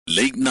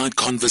Late Night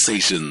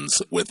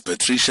Conversations with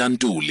Patricia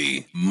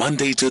Ntuli,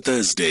 Monday to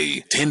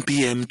Thursday, 10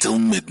 p.m. till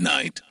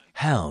midnight.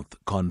 Health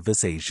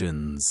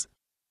Conversations.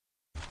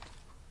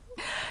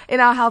 In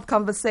our health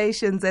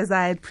conversations, as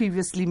I had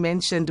previously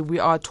mentioned, we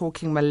are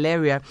talking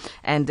malaria,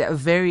 and a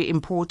very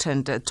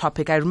important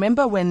topic. I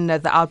remember when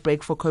the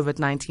outbreak for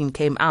COVID-19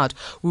 came out,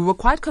 we were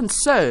quite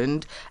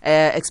concerned,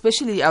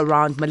 especially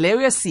around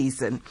malaria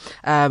season,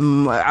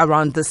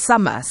 around the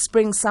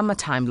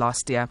summertime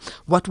last year.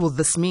 What will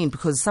this mean?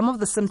 Because some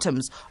of the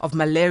symptoms of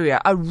malaria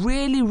are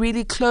really,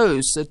 really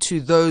close to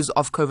those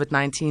of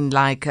COVID-19,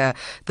 like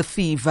the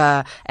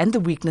fever and the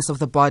weakness of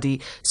the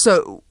body.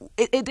 So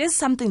it is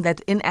something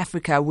that in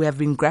Africa we have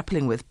been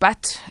grappling with,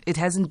 but it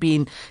hasn't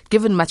been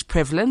given much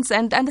prevalence,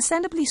 and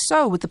understandably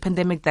so with the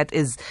pandemic that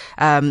is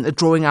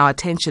drawing our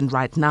attention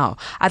right now.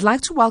 I'd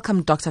like to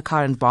welcome Dr.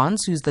 Karen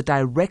Barnes, who's the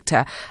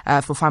Director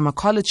for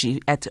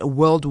Pharmacology at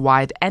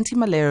Worldwide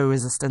Antimalarial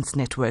Resistance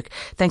Network.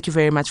 Thank you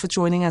very much for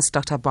joining us,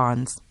 Dr.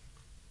 Barnes.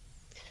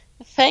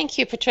 Thank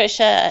you,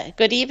 Patricia.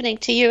 Good evening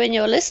to you and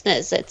your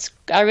listeners.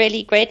 I'm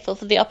really grateful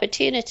for the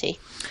opportunity.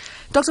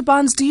 Dr.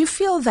 Barnes, do you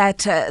feel that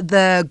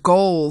the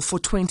goal for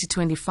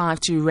 2025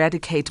 to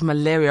eradicate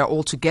malaria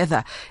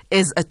altogether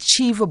is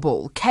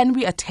achievable? Can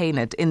we attain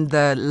it in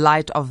the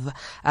light of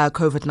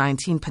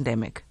COVID-19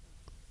 pandemic?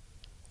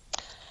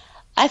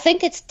 I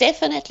think it's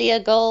definitely a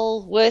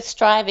goal worth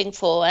striving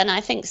for, and I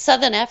think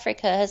Southern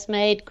Africa has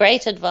made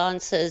great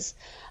advances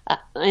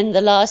in the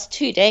last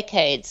 2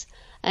 decades.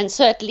 And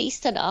so at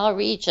least in our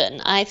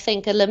region, I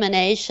think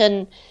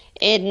elimination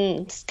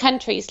in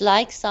countries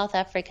like South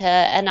Africa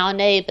and our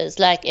neighbors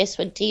like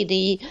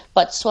Eswatini,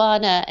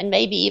 Botswana, and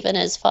maybe even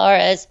as far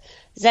as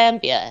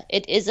Zambia,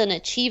 it is an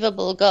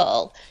achievable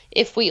goal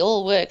if we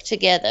all work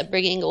together,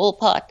 bringing all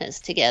partners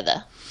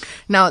together.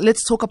 Now,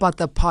 let's talk about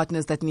the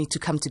partners that need to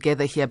come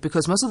together here,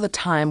 because most of the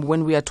time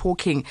when we are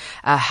talking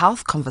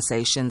health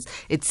conversations,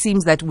 it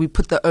seems that we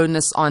put the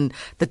onus on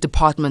the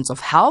departments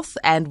of health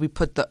and we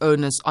put the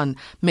onus on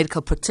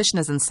medical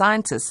practitioners and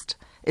scientists.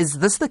 Is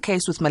this the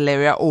case with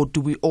malaria, or do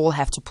we all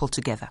have to pull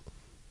together?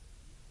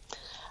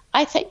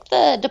 I think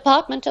the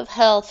Department of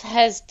Health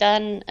has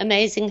done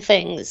amazing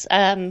things.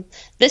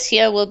 This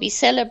year we'll be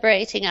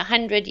celebrating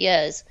 100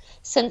 years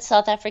since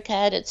South Africa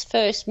had its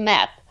first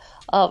map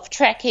of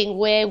tracking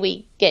where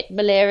we get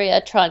malaria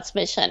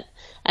transmission.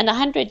 And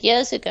 100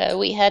 years ago,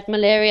 we had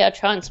malaria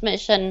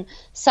transmission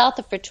south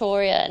of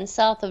Pretoria and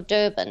south of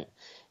Durban.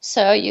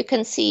 So you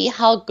can see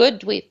how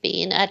good we've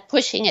been at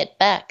pushing it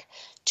back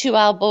to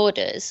our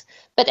borders.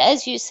 But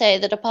as you say,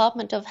 the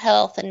Department of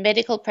Health and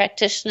medical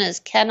practitioners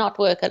cannot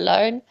work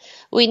alone.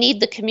 We need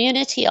the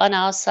community on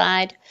our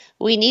side.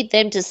 We need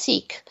them to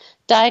seek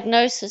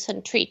diagnosis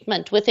and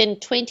treatment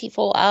within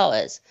 24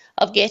 hours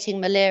of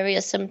getting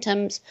malaria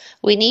symptoms.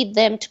 We need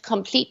them to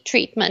complete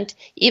treatment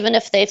even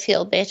if they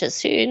feel better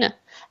soon.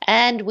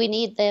 And we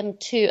need them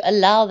to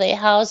allow their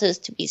houses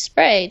to be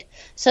sprayed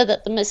so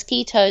that the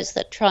mosquitoes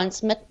that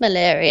transmit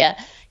malaria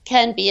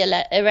can be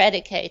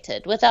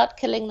eradicated. Without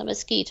killing the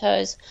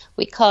mosquitoes,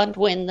 we can't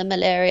win the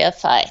malaria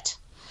fight.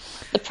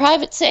 The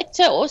private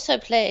sector also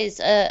plays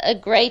a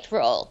great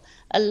role.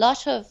 A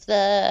lot of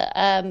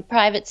the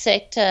private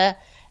sector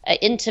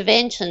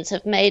interventions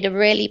have made a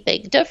really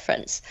big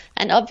difference.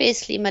 And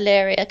obviously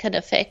malaria can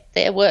affect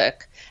their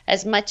work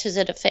as much as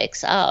it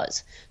affects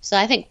ours. So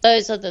I think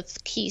those are the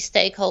key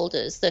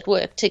stakeholders that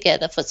work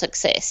together for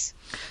success.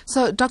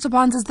 So, Dr.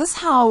 Barnes, is this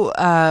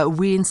how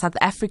we in South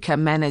Africa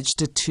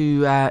managed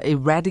to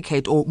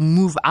eradicate or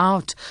move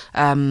out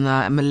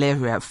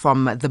malaria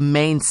from the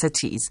main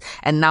cities,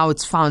 and now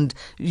it's found,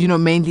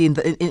 mainly in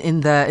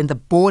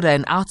the border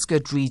and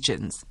outskirt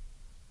regions?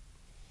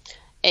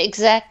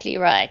 Exactly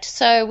right.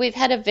 So we've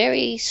had a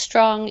very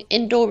strong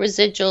indoor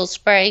residual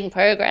spraying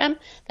program.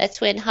 That's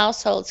when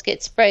households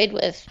get sprayed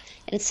with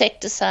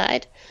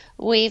insecticide.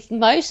 We've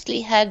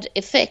mostly had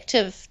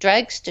effective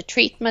drugs to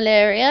treat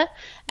malaria,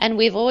 and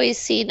we've always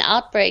seen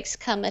outbreaks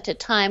come at a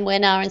time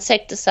when our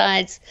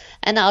insecticides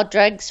and our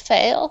drugs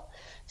fail.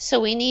 So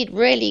we need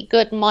really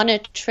good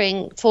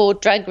monitoring for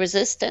drug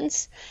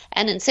resistance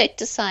and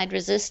insecticide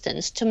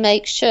resistance to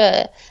make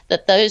sure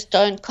that those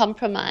don't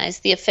compromise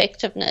the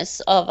effectiveness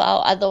of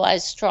our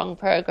otherwise strong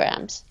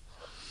programs.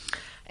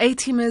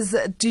 A-teamers,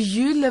 do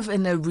you live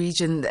in a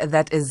region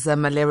that is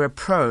malaria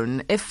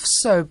prone? If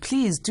so,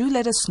 please do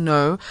let us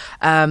know.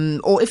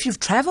 Or if you've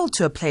traveled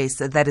to a place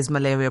that is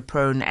malaria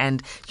prone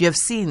and you have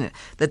seen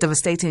the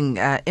devastating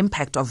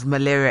impact of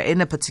malaria in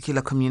a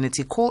particular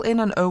community, call in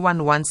on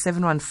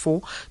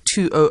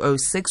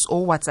 011-714-2006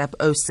 or WhatsApp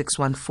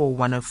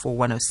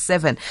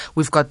 0614-104-107.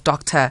 We've got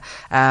Dr.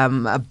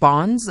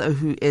 Barnes,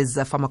 who is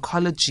a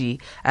pharmacology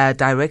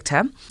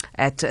director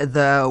at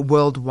the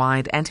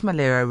Worldwide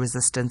Antimalarial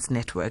Resistance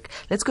Network.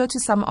 Let's go to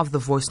some of the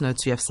voice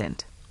notes you have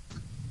sent.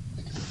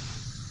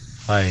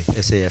 Hi,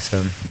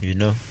 SAFM.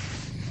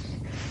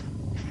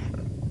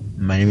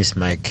 My name is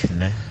Mike.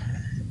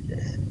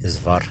 Is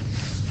VAR.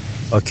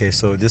 Okay,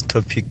 so this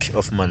topic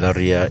of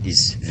malaria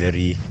is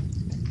very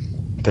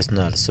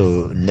personal.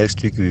 So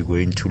next week we're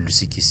going to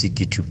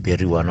Lusikisiki to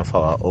bury one of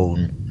our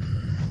own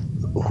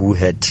who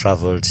had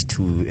traveled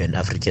to an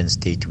African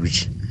state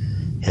which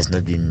has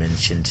not been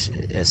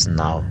mentioned as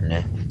now.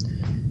 Ne?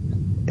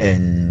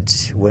 And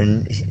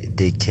when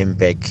they came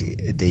back,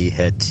 they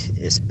had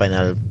a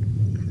spinal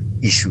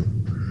issue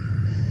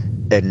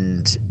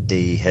and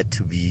they had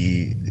to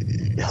be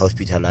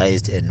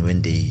hospitalized, and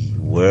when they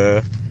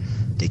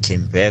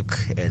came back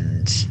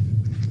and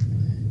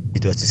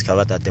it was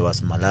discovered that there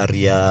was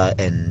malaria,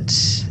 and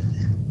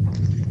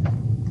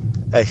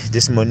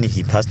this morning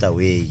he passed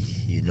away,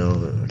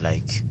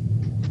 like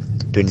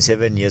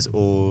 27 years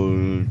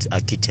old,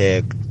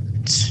 architect,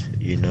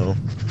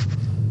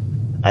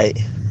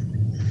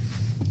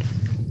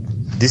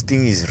 this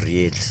thing is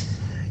real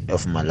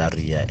of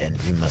malaria and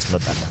we must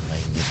not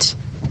undermine it.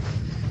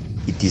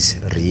 It is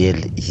real.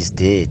 He's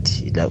dead.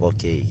 Like,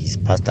 okay, he's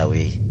passed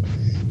away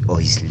or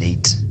he's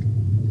late.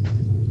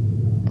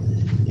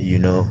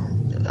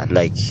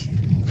 Like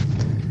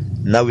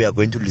now we are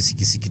going to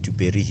Lusikisiki to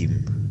bury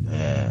him.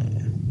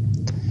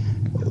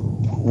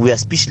 We are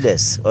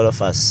speechless, all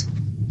of us.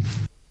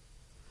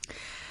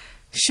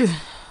 Sure.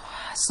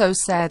 So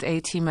sad,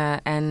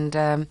 Atima, and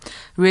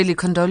really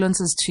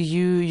condolences to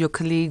you, your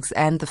colleagues,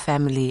 and the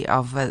family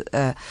of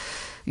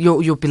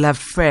your beloved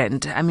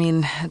friend. I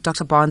mean,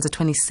 Dr. Barnes, a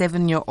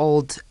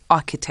 27-year-old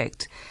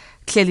architect,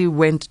 clearly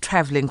went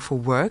traveling for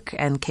work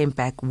and came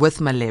back with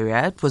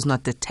malaria. It was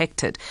not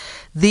detected.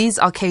 These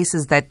are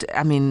cases that,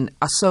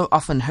 are so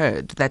often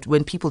heard that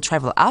when people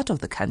travel out of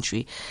the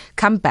country,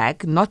 come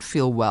back, not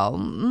feel well,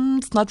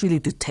 it's not really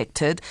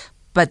detected.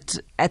 But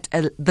at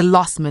the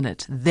last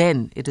minute,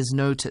 then it is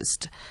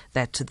noticed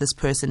that this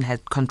person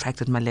had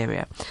contracted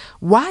malaria.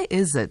 Why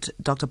is it,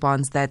 Dr.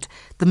 Barnes, that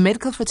the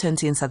medical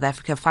fraternity in South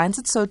Africa finds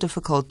it so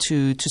difficult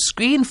to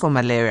screen for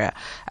malaria?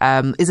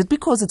 Is it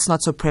because it's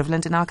not so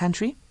prevalent in our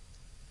country?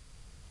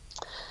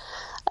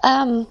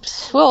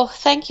 Well,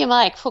 thank you,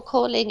 Mike, for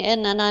calling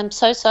in, and I'm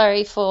so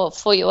sorry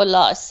for your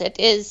loss. It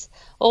is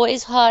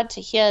always hard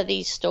to hear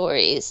these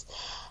stories.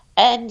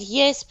 And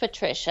yes,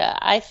 Patricia,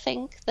 I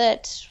think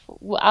that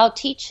our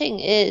teaching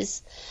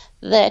is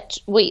that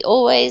we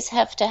always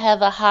have to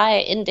have a high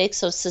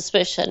index of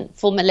suspicion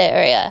for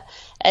malaria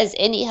as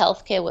any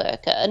healthcare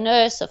worker, a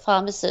nurse, a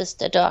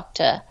pharmacist, a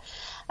doctor.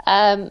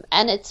 And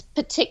it's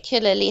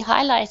particularly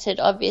highlighted,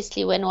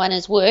 obviously, when one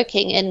is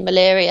working in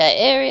malaria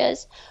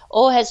areas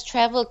or has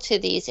traveled to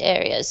these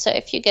areas. So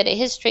if you get a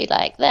history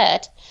like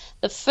that,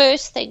 the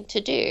first thing to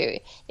do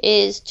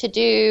is to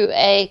do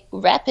a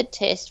rapid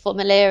test for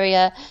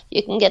malaria.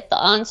 You can get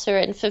the answer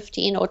in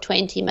 15 or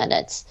 20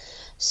 minutes.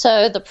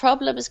 So the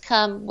problems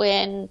come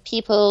when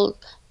people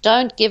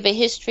don't give a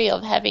history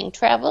of having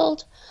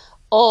traveled,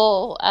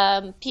 or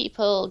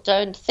people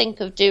don't think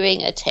of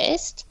doing a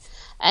test.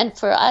 And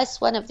for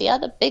us, one of the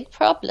other big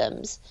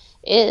problems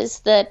is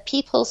that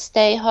people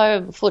stay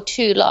home for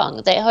too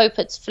long. They hope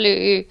it's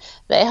flu.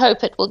 They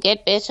hope it will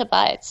get better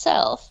by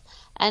itself.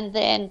 And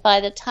then by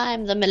the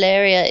time the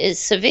malaria is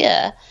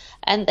severe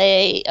and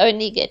they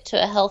only get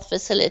to a health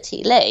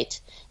facility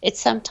late,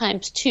 it's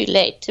sometimes too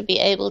late to be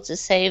able to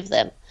save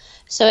them.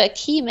 So a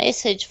key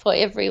message for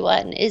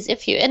everyone is,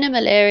 if you're in a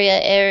malaria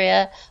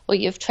area or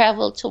you've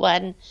traveled to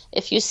one,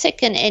 if you're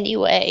sick in any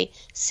way,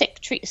 seek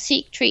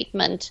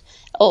treatment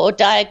or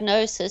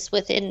diagnosis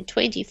within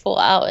 24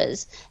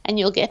 hours, and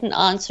you'll get an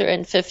answer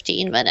in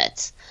 15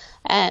 minutes.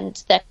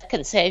 And that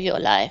can save your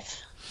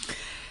life.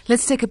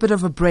 Let's take a bit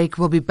of a break.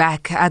 We'll be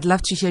back. I'd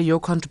love to hear your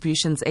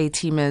contributions,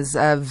 A-teamers.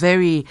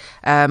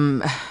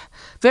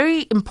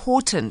 Very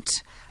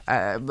important,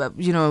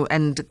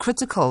 and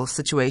critical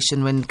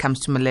situation when it comes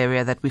to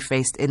malaria that we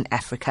faced in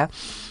Africa.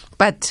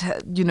 But,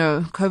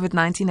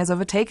 COVID-19 has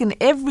overtaken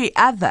every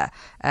other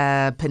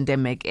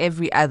pandemic,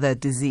 every other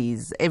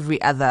disease, every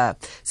other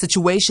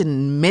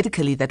situation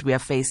medically that we are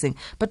facing.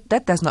 But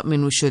that does not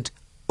mean we should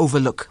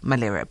overlook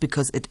malaria,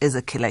 because it is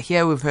a killer.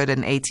 Here we've heard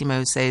an A-teamer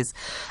who says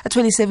a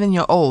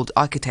 27-year-old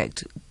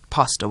architect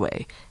passed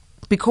away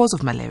because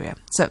of malaria.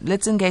 So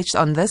let's engage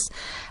on this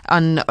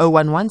on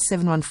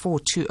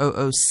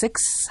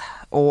 011-714-2006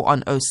 or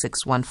on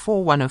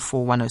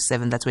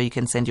 0614-104-107. That's where you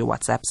can send your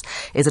WhatsApps.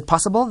 Is it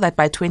possible that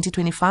by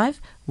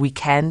 2025 we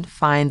can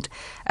find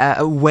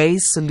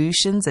ways,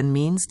 solutions and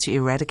means to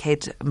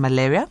eradicate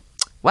malaria?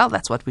 Well,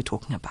 that's what we're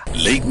talking about.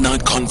 Late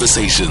Night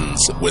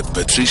Conversations with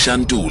Patricia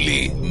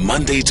Nduli,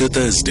 Monday to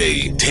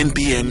Thursday, 10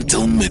 p.m.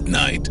 till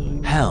midnight.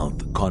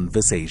 Health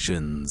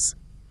Conversations.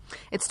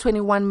 It's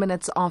 21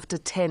 minutes after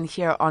 10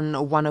 here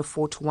on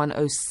 104 to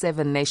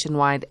 107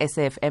 nationwide,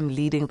 SAFM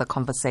leading the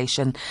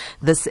conversation.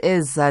 This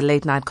is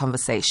Late Night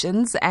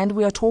Conversations, and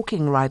we are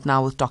talking right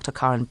now with Dr.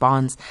 Karen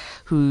Barnes,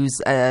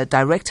 who's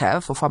Director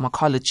for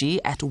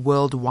Pharmacology at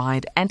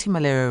Worldwide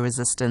Antimalarial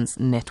Resistance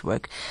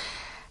Network.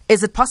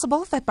 Is it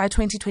possible that by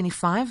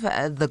 2025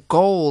 the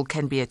goal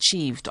can be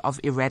achieved of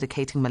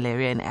eradicating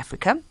malaria in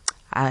Africa?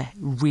 I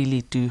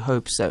really do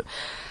hope so.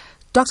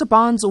 Dr.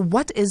 Barnes,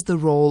 what is the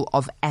role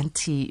of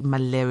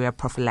anti-malaria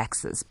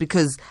prophylaxis?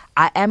 Because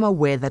I am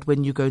aware that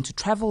when you're going to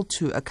travel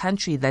to a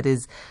country that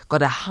has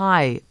got a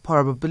high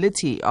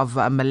probability of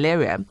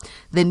malaria,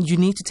 then you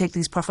need to take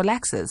these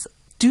prophylaxis.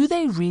 Do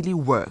they really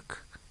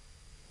work?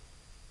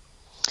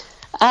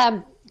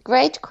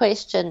 Great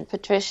question,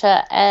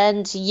 Patricia.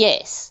 And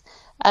yes,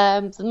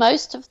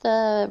 most of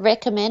the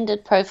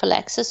recommended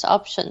prophylaxis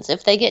options,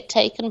 if they get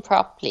taken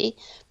properly,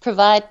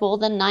 provide more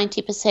than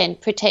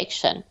 90%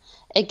 protection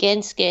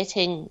against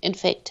getting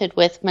infected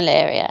with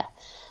malaria.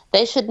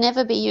 They should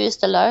never be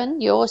used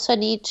alone. You also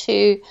need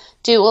to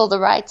do all the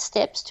right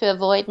steps to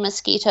avoid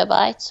mosquito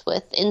bites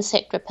with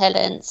insect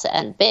repellents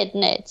and bed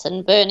nets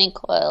and burning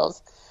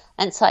coils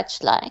and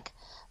such like.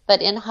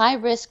 But in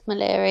high-risk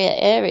malaria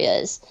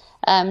areas,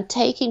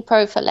 taking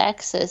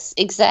prophylaxis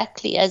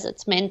exactly as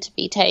it's meant to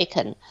be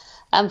taken,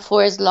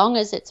 for as long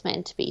as it's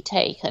meant to be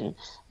taken,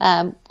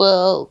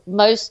 will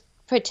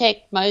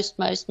protect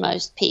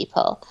most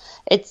people.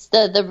 It's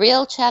the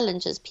real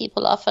challenge is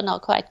people often are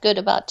quite good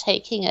about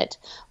taking it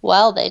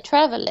while they're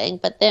traveling,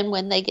 but then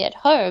when they get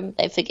home,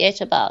 they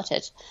forget about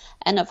it.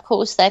 And of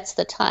course, that's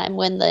the time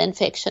when the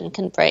infection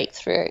can break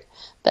through.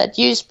 But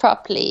used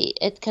properly,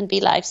 it can be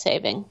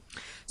life-saving.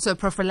 So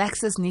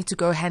prophylaxis need to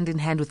go hand in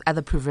hand with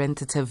other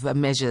preventative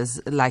measures,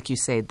 like you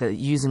said, the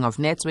using of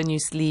nets when you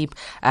sleep.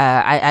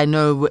 I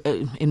know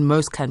in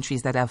most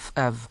countries that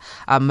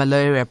are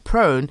malaria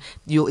prone,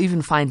 you'll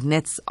even find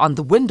nets on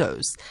the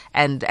windows,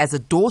 and as a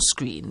door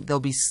screen, there'll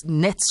be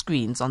net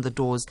screens on the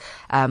doors,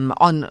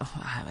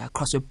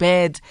 across your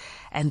bed.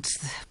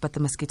 But the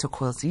mosquito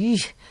coils,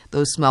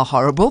 those smell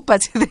horrible,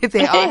 but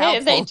they are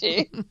helpful. They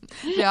do.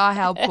 They are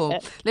helpful.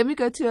 Let me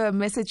go to a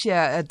message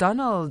here.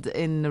 Donald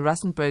in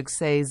Rustenburg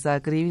says,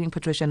 good evening,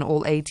 Patricia and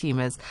all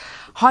A-teamers.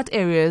 Hot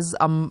areas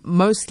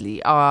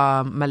mostly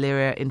are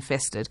malaria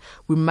infested.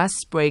 We must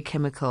spray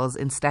chemicals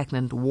in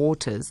stagnant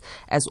waters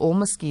as all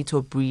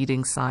mosquito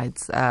breeding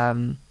sites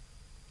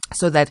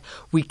so that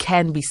we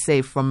can be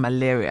safe from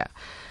malaria.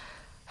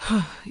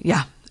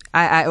 Yeah.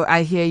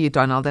 I hear you,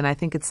 Donald, and I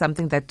think it's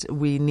something that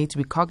we need to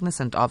be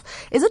cognizant of.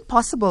 Is it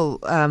possible,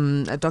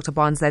 Dr.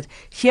 Barnes, that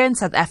here in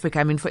South Africa,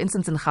 I mean, for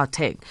instance, in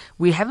Gauteng,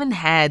 we haven't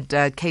had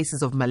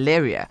cases of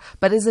malaria,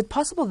 but is it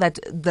possible that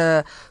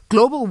the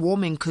global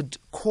warming could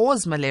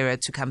cause malaria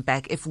to come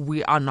back if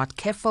we are not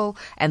careful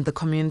and the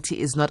community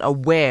is not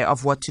aware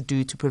of what to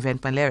do to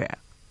prevent malaria?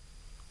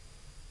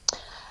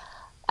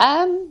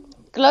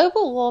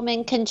 Global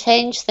warming can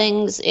change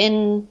things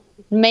in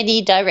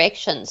many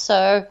directions.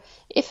 So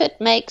if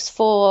it makes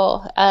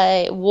for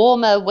a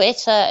warmer,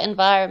 wetter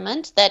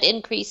environment, that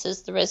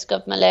increases the risk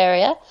of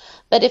malaria.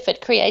 But if it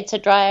creates a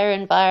drier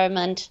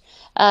environment,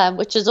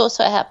 which is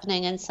also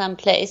happening in some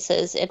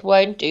places, it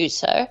won't do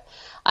so.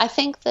 I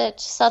think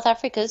that South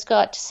Africa's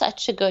got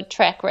such a good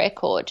track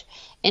record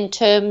in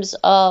terms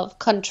of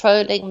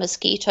controlling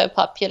mosquito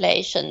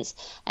populations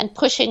and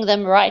pushing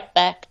them right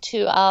back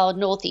to our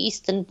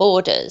northeastern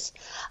borders.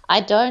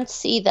 I don't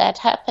see that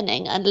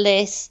happening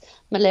unless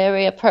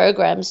malaria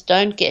programs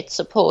don't get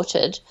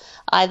supported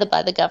either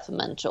by the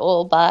government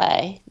or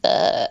by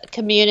the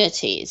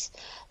communities.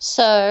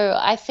 So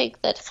I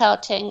think that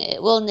Gauteng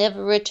will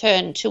never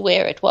return to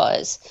where it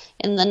was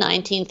in the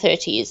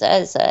 1930s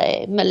as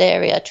a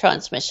malaria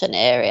transmission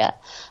area.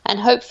 And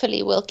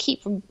hopefully we'll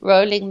keep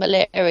rolling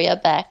malaria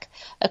back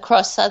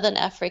across southern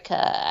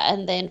Africa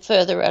and then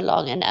further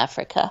along in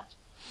Africa.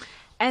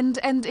 And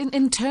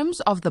in terms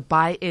of the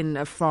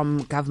buy-in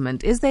from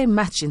government, is there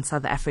much in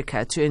South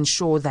Africa to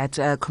ensure that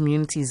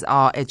communities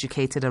are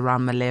educated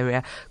around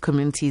malaria,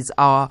 communities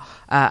are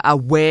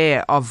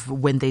aware of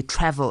when they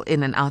travel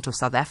in and out of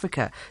South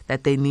Africa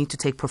that they need to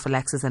take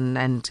prophylaxis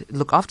and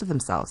look after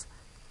themselves?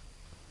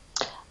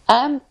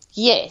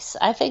 Yes,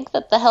 I think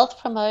that the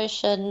health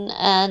promotion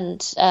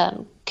and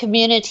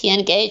community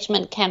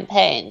engagement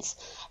campaigns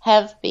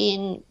have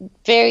been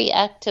very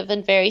active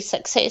and very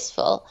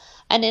successful.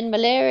 And in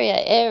malaria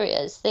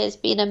areas, there's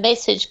been a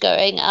message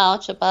going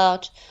out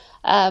about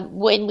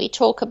when we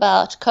talk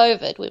about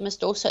COVID, we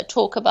must also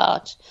talk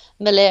about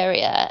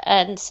malaria.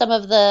 And some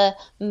of the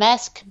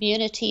mass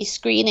community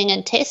screening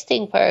and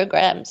testing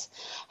programs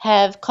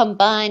have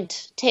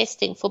combined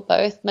testing for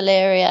both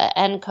malaria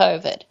and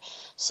COVID.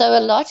 So a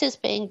lot is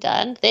being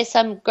done. There's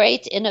some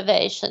great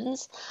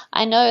innovations.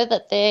 I know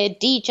that there are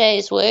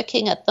DJs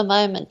working at the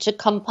moment to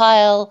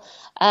compile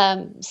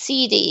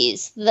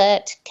CDs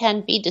that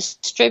can be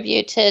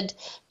distributed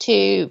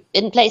to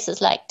in places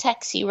like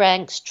taxi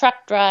ranks,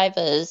 truck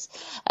drivers,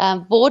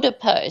 border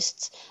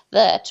posts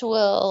that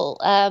will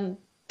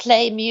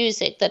play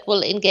music that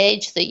will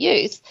engage the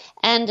youth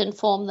and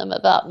inform them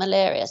about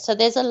malaria. So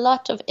there's a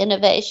lot of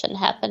innovation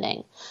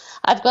happening.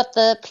 I've got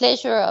the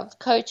pleasure of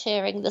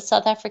co-chairing the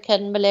South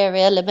African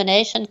Malaria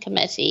Elimination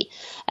Committee,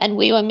 and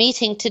we were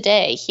meeting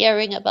today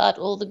hearing about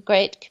all the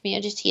great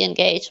community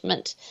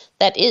engagement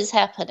that is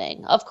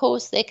happening. Of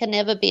course, there can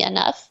never be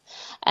enough,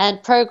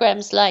 and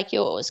programs like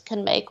yours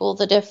can make all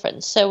the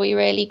difference. So we're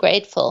really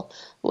grateful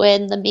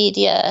when the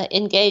media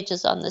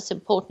engages on this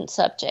important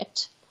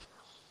subject.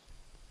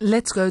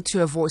 Let's go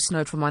to a voice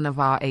note from one of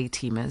our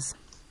A-teamers.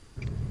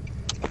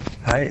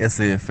 Hi,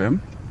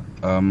 SAFM.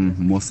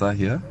 Musa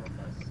here.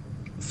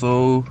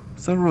 So,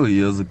 several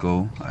years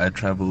ago, I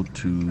traveled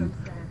to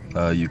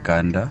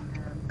Uganda,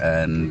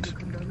 and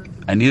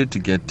I needed to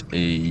get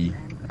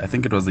I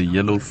think it was a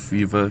yellow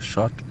fever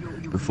shot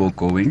before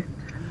going,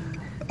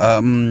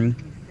 and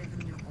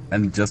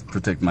just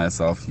protect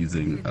myself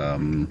using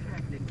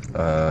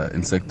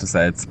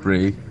insecticide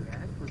spray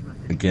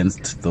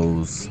against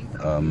those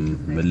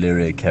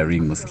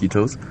malaria-carrying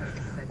mosquitoes.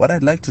 What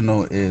I'd like to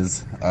know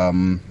is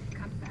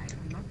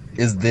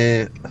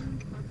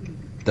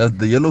does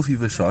the yellow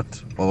fever shot,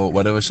 or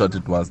whatever shot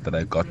it was that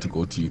I got to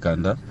go to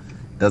Uganda,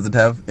 does it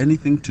have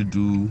anything to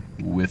do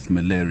with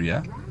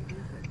malaria?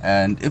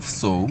 And if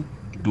so,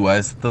 do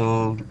I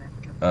still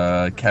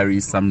carry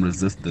some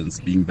resistance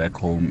being back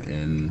home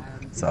in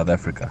South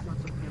Africa?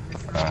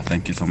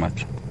 Thank you so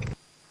much.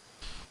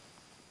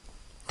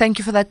 Thank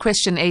you for that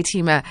question,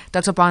 A-Teamer.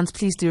 Dr. Barnes,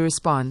 please do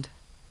respond.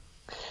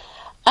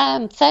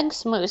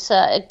 Thanks,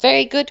 Musa. A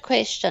very good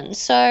question.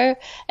 So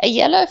a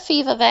yellow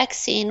fever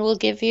vaccine will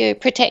give you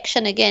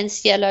protection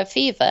against yellow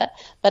fever,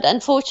 but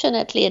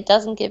unfortunately it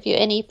doesn't give you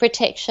any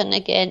protection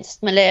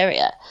against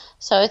malaria.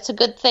 So it's a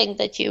good thing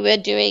that you were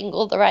doing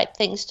all the right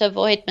things to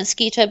avoid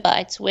mosquito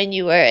bites when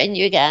you were in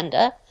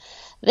Uganda.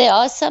 There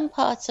are some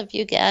parts of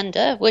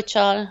Uganda which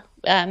are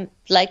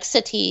like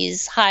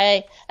cities,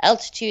 high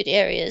altitude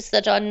areas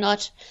that are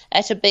not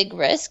at a big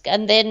risk,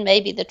 and then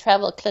maybe the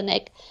travel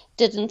clinic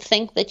didn't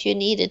think that you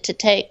needed to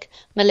take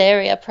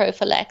malaria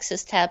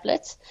prophylaxis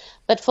tablets.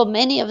 But for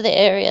many of the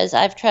areas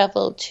I've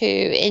traveled to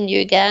in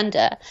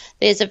Uganda,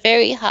 there's a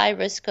very high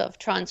risk of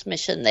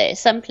transmission there.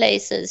 Some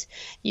places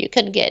you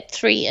can get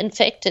 3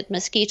 infected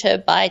mosquito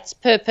bites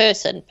per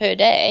person per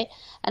day.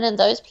 And in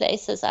those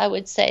places, I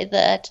would say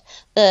that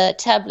the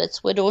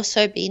tablets would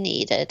also be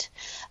needed.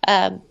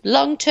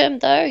 Long term,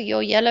 though,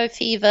 your yellow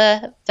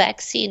fever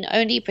vaccine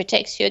only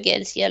protects you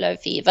against yellow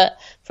fever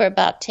for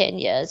about 10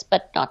 years,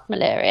 but not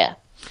malaria.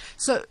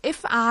 So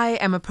if I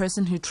am a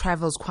person who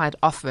travels quite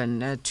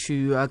often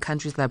to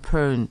countries that are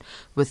prone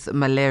with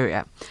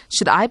malaria,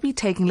 should I be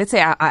taking, let's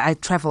say I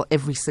travel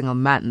every single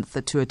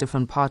month to a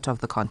different part of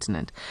the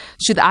continent,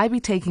 should I be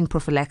taking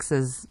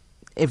prophylaxis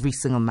every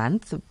single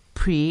month,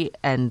 pre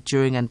and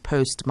during and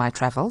post my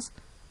travels?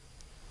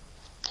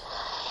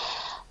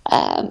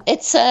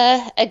 It's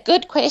a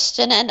good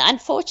question, and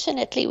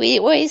unfortunately we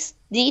always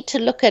need to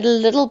look at a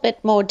little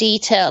bit more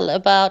detail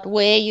about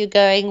where you're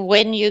going,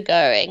 when you're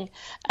going,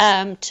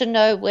 to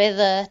know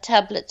whether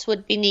tablets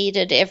would be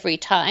needed every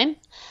time.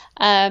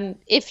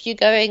 If you're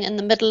going in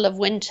the middle of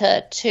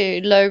winter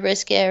to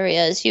low-risk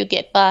areas, you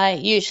get by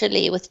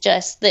usually with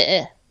just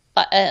the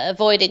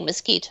avoiding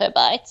mosquito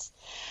bites.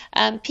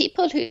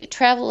 People who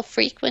travel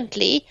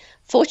frequently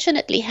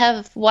fortunately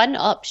have one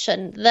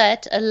option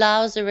that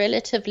allows a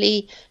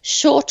relatively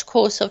short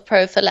course of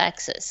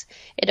prophylaxis.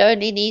 It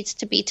only needs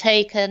to be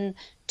taken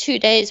 2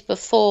 days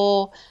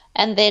before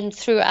and then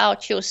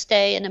throughout your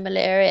stay in a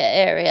malaria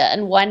area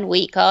and 1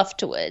 week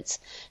afterwards.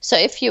 So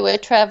if you were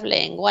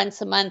traveling once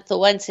a month or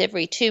once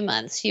every 2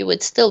 months, you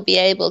would still be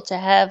able to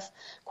have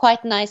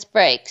quite nice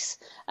breaks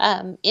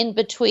in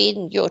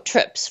between your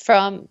trips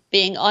from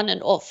being on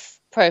and off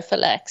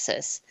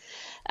prophylaxis.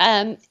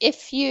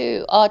 If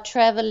you are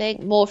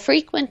traveling more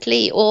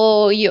frequently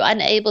or you're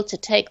unable to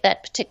take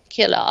that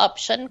particular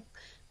option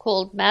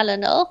called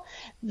Malinol,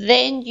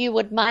 then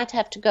you might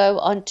have to go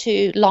on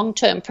to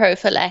long-term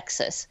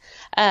prophylaxis,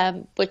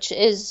 which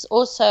is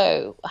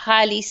also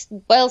highly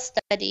well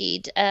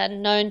studied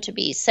and known to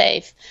be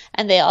safe,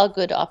 and there are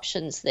good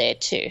options there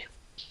too.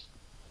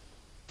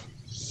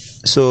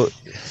 So,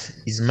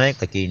 it's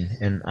Mike again,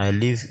 and I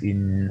live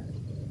in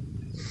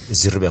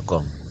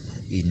Zirbekong,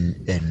 in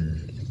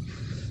an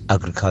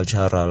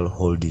agricultural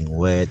holding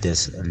where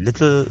there's a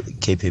little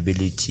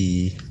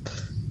capability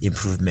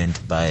improvement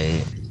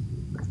by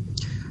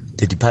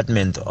the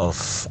Department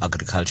of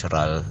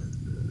Agricultural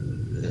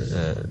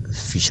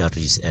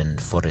Fisheries and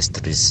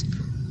Forestries,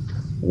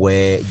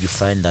 where you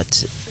find that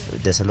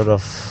there's a lot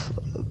of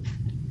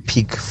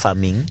pig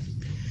farming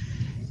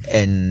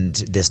and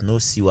there's no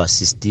sewer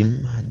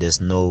system, there's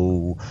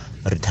no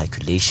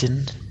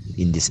reticulation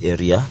in this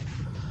area.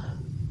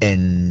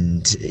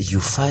 And you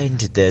find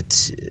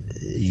that,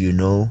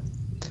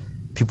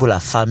 people are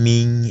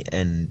farming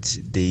and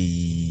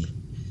they're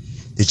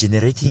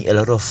generating a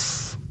lot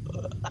of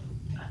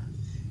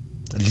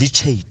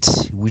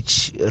leachate,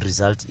 which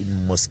result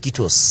in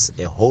mosquitoes,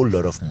 a whole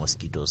lot of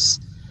mosquitoes.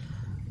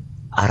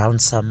 Around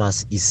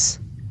summers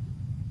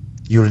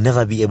you'll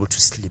never be able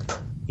to sleep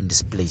in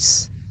this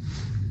place.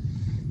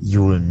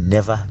 You will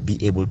never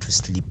be able to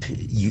sleep.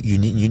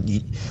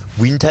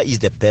 Winter is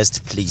the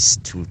best place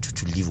to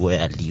live where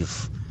I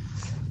live.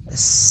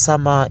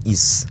 Summer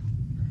is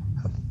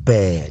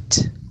bad.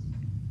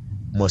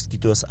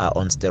 Mosquitoes are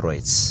on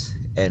steroids,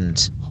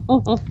 and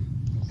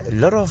a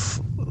lot of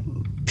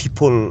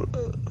people,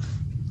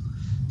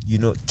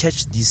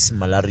 catch these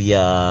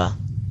malaria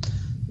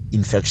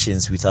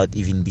infections without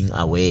even being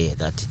aware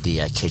that they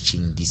are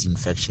catching these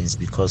infections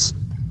because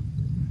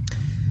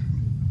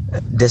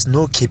there's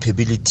no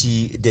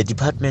capability. The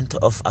Department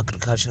of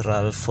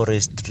Agricultural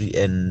Forestry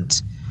and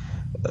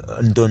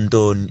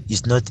Ndondon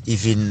is not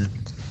even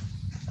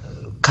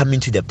coming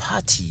to the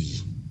party,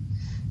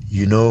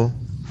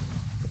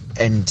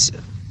 and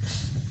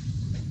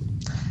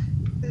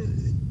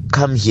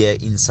come here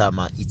in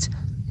summer, it's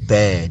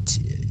bad.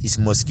 It's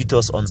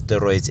mosquitoes on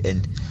steroids,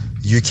 and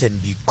you can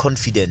be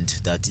confident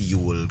that you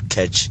will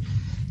catch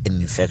an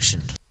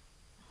infection.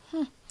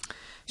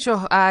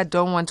 Sure, I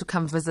don't want to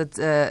come visit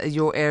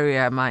your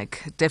area,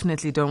 Mike.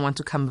 Definitely don't want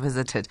to come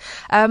visit it.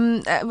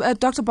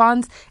 Dr.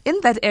 Barnes, in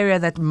that area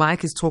that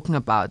Mike is talking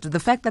about, the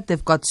fact that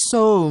they've got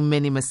so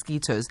many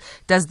mosquitoes,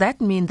 does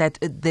that mean that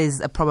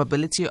there's a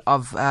probability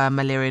of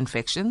malaria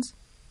infections?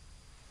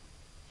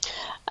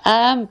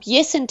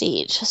 Yes,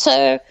 indeed.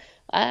 So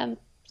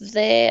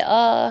there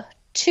are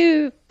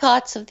two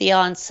parts of the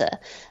answer.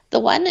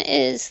 The one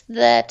is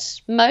that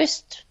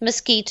most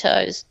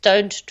mosquitoes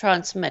don't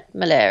transmit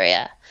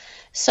malaria.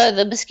 So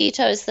the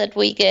mosquitoes that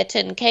we get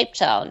in Cape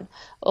Town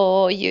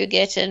or you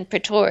get in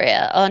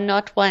Pretoria are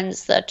not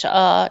ones that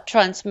are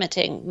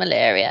transmitting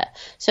malaria.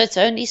 So it's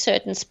only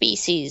certain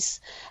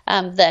species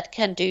that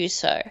can do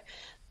so.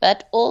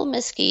 But all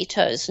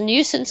mosquitoes,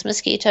 nuisance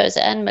mosquitoes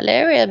and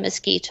malaria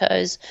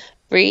mosquitoes,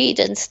 breed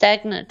in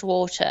stagnant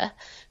water.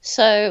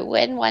 So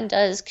when one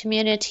does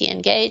community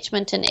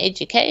engagement and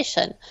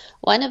education,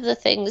 one of the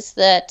things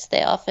that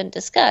they often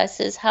discuss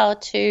is how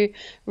to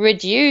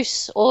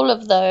reduce all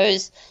of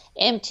those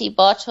empty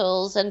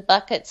bottles and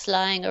buckets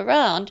lying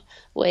around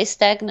where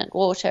stagnant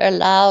water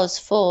allows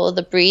for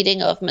the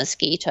breeding of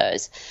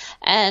mosquitoes.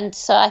 And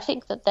so I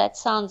think that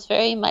sounds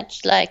very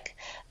much like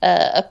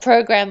a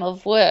program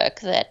of work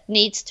that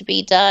needs to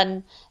be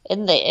done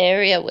in the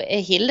area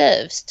where he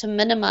lives to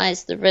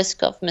minimize the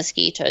risk of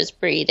mosquitoes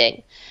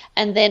breeding.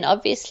 And then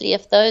obviously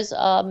if those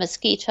are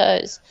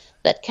mosquitoes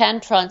that can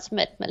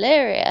transmit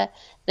malaria,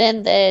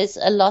 then there's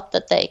a lot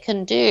that they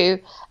can do.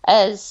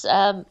 As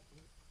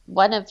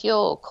one of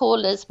your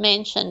callers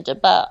mentioned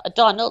about,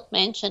 Donald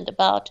mentioned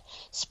about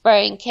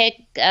spraying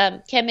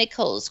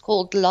chemicals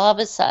called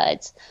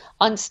larvicides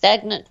on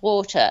stagnant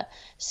water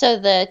so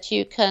that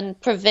you can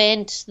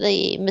prevent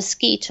the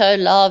mosquito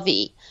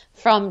larvae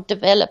from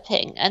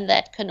developing, and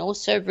that can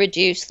also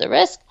reduce the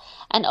risk.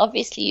 And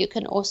obviously you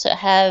can also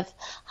have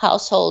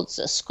households,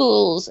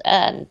 schools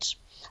and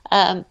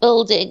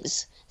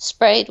buildings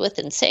sprayed with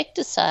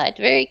insecticide,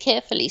 very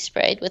carefully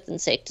sprayed with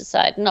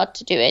insecticide, not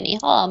to do any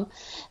harm,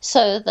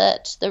 so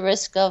that the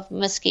risk of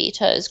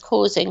mosquitoes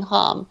causing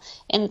harm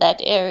in that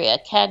area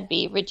can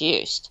be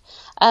reduced.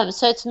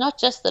 So it's not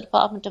just the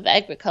Department of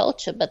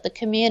Agriculture, but the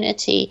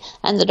community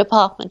and the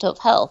Department of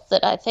Health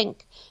that I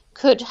think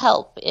could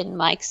help in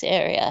Mike's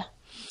area.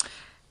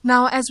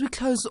 Now, as we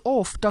close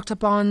off, Dr.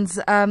 Barnes,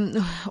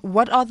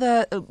 what are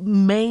the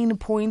main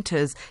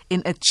pointers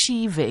in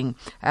achieving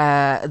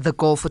the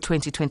goal for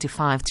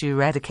 2025 to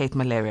eradicate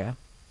malaria?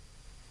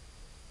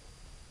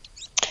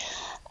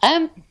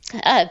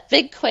 A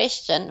big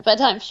question,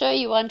 but I'm sure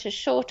you want a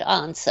short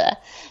answer.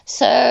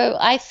 So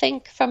I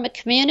think from a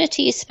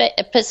community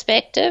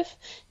perspective,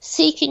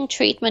 seeking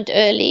treatment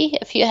early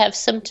if you have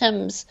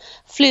symptoms,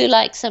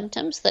 flu-like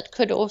symptoms that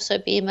could also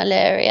be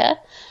malaria,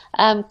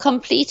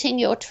 completing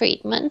your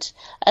treatment,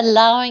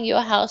 allowing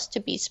your house to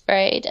be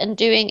sprayed, and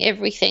doing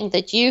everything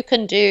that you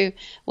can do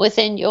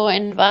within your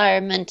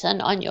environment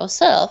and on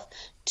yourself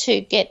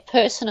to get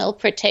personal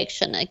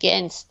protection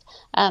against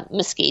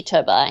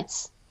mosquito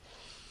bites.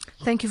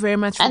 Thank you very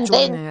much for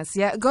joining us.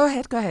 Yeah, go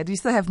ahead. You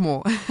still have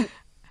more.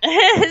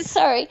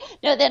 Sorry.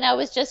 No, then I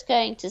was just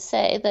going to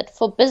say that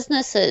for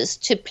businesses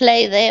to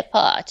play their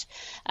part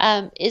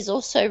is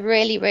also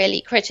really,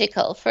 really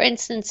critical. For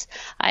instance,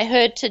 I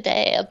heard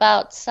today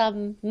about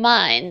some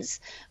mines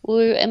who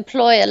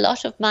employ a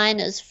lot of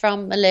miners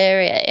from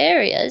malaria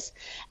areas,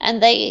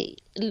 and they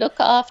look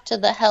after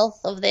the health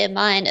of their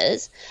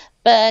miners,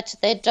 but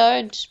they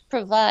don't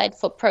provide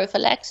for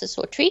prophylaxis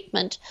or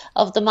treatment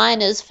of the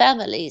miners'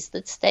 families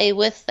that stay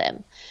with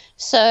them.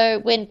 So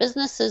when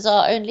businesses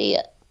are only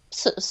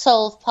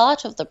solve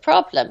part of the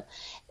problem,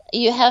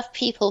 you have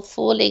people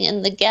falling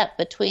in the gap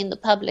between the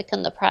public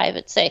and the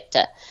private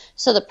sector.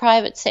 So the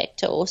private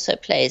sector also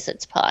plays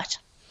its part.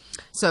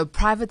 So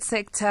private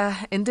sector,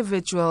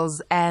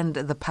 individuals and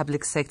the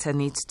public sector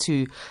needs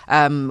to,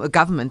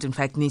 government in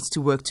fact, needs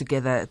to work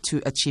together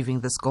to achieving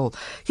this goal.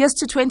 Here's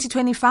to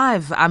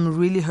 2025. I'm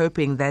really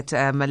hoping that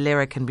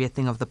malaria can be a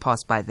thing of the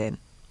past by then.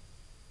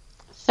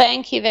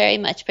 Thank you very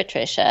much,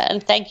 Patricia,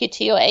 and thank you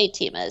to your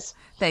A-teamers.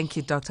 Thank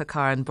you, Dr.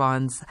 Karen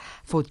Barnes,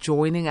 for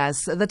joining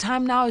us. The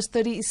time now is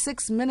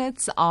 36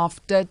 minutes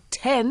after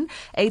 10.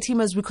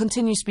 A-teamers, we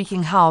continue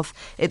speaking health.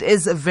 It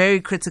is very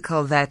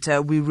critical that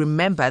we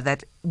remember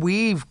that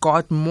we've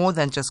got more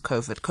than just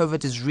COVID.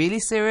 COVID is really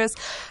serious.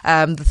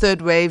 The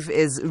third wave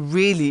is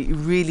really,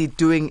 really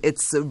doing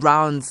its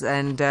rounds,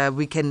 and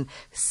we can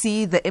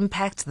see the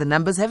impact. The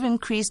numbers have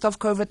increased of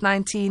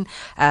COVID-19.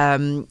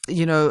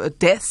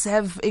 Deaths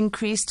have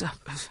increased.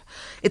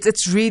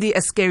 It's really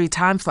a scary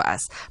time for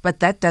us, but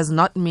that does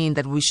not mean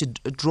that we should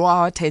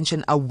draw our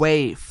attention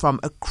away from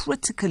a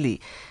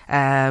critically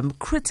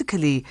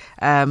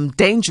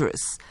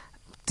dangerous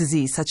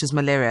disease such as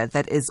malaria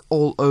that is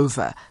all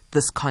over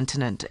this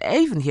continent,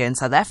 even here in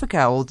South Africa,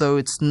 although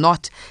it's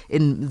not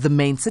in the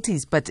main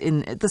cities, but in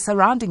the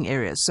surrounding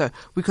areas. So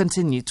we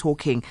continue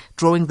talking,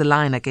 drawing the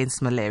line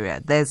against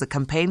malaria. There's a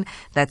campaign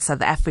that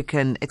South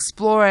African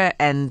explorer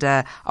and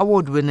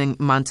award-winning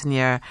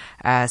mountaineer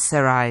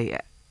Sarai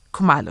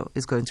Khumalo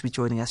is going to be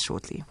joining us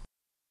shortly.